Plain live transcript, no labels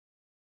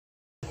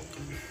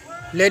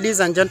Ladies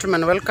and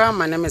gentlemen, welcome.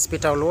 My name is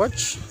Peter Olwach,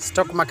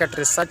 stock market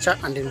researcher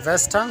and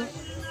investor.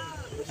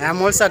 I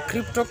am also a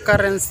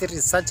cryptocurrency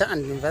researcher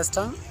and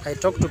investor. I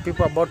talk to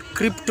people about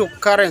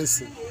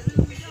cryptocurrency.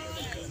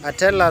 I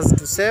tell us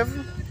to save,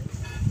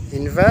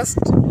 invest,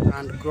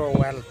 and grow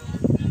well.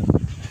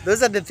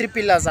 Those are the three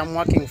pillars I'm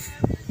working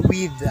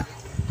with.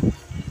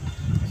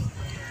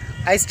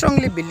 I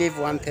strongly believe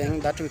one thing,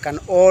 that we can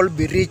all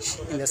be rich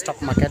in the stock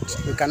market.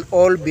 We can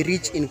all be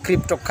rich in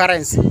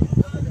cryptocurrency.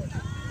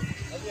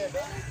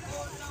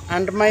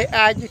 And my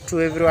urge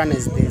to everyone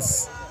is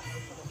this: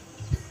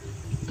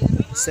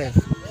 save.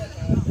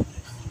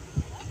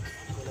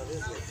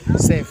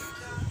 Save.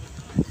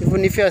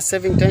 Even if you are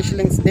saving 10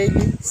 shillings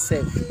daily,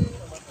 save.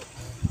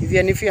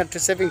 Even if you are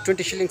saving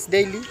 20 shillings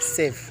daily,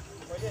 save.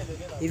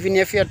 Even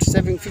if you are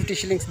saving 50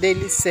 shillings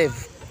daily,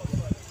 save.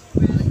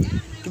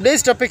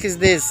 Today's topic is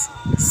this: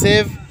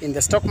 save in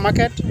the stock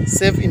market,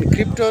 save in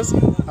cryptos,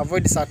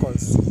 avoid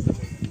SACCOs.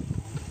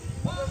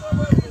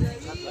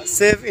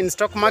 Save in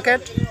stock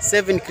market,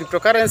 save in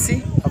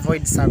cryptocurrency,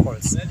 avoid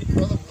SACCOs.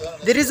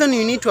 The reason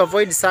you need to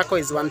avoid SACCO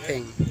is one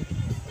thing.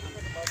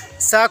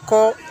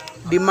 SACCO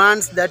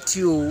demands that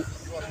you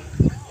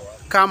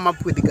come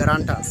up with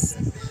guarantors.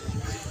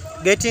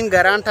 Getting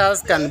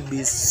guarantors can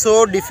be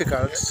so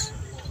difficult,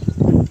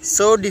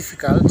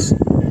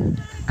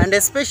 and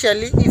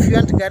especially if you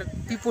want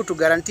people to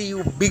guarantee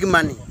you big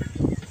money.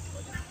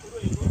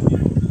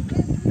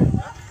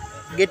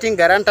 Getting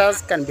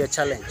guarantors can be a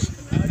challenge.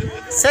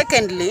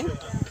 Secondly,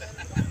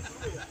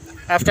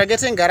 after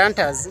getting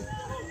guarantors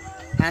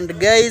and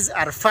guys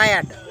are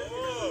fired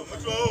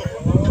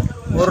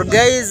or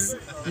guys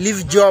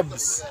leave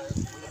jobs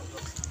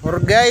or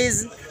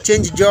guys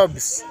change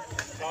jobs,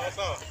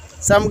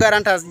 some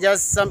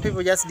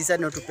people just decide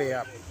not to pay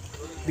up.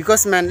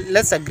 Because, man,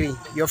 let's agree,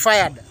 you're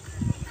fired.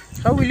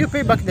 How will you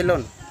pay back the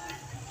loan?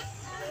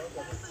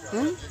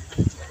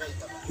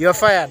 You're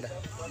fired.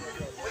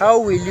 How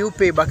will you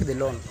pay back the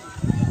loan?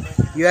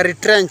 You are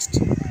retrenched.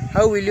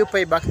 How will you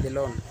pay back the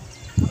loan?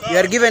 You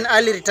are given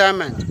early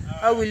retirement.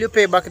 How will you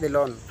pay back the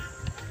loan?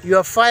 You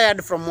are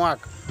fired from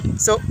work.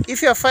 So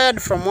if you are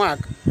fired from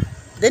work,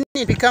 then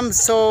it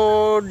becomes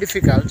so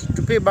difficult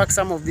to pay back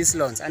some of these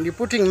loans, and you're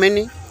putting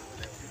many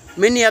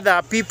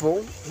other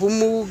people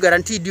who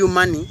guaranteed you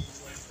money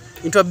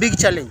into a big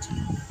challenge.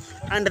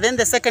 And then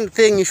the second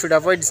thing, you should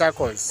avoid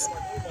SACCOs.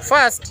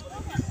 First,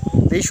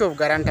 the issue of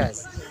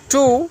guarantors.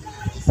 Two,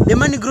 the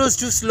money grows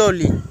too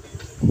slowly.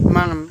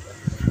 Man,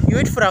 you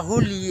wait for a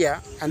whole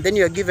year and then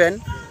you are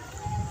given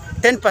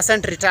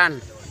 10%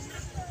 return.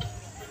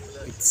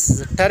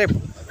 It's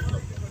terrible.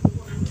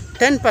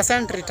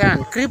 10%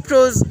 return.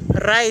 Cryptos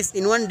rise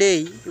in one day,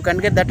 you can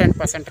get that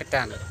 10%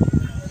 return.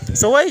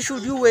 So why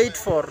should you wait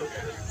for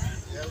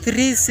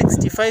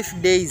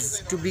 365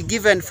 days to be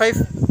given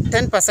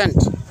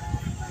 10%?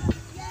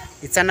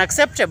 It's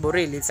unacceptable,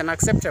 really. It's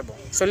unacceptable.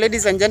 So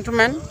ladies and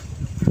gentlemen,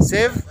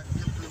 save,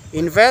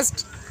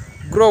 invest,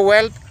 grow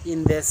wealth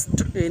in the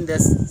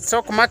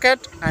stock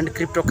market and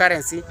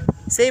cryptocurrency.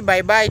 Say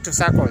bye-bye to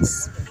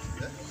SACCOs.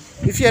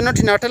 If you are not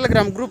in our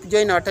Telegram group,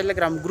 join our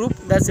Telegram group.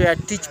 That's where I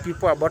teach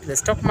people about the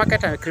stock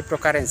market and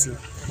cryptocurrency.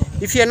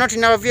 If you are not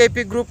in our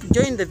VIP group,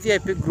 join the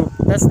VIP group.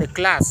 That's the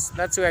class.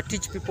 That's where I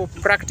teach people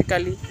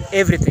practically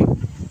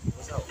everything.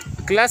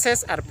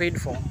 Classes are paid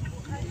for.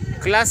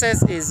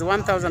 Classes is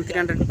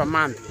 1,300 per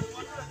month.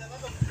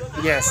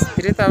 Yes,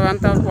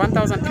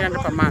 1,300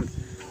 per month.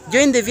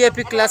 Join the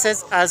VIP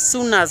classes as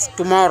soon as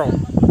tomorrow.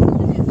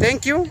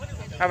 Thank you.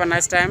 Have a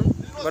nice time.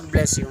 God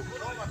bless you.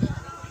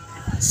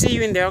 See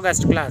you in the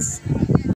August class.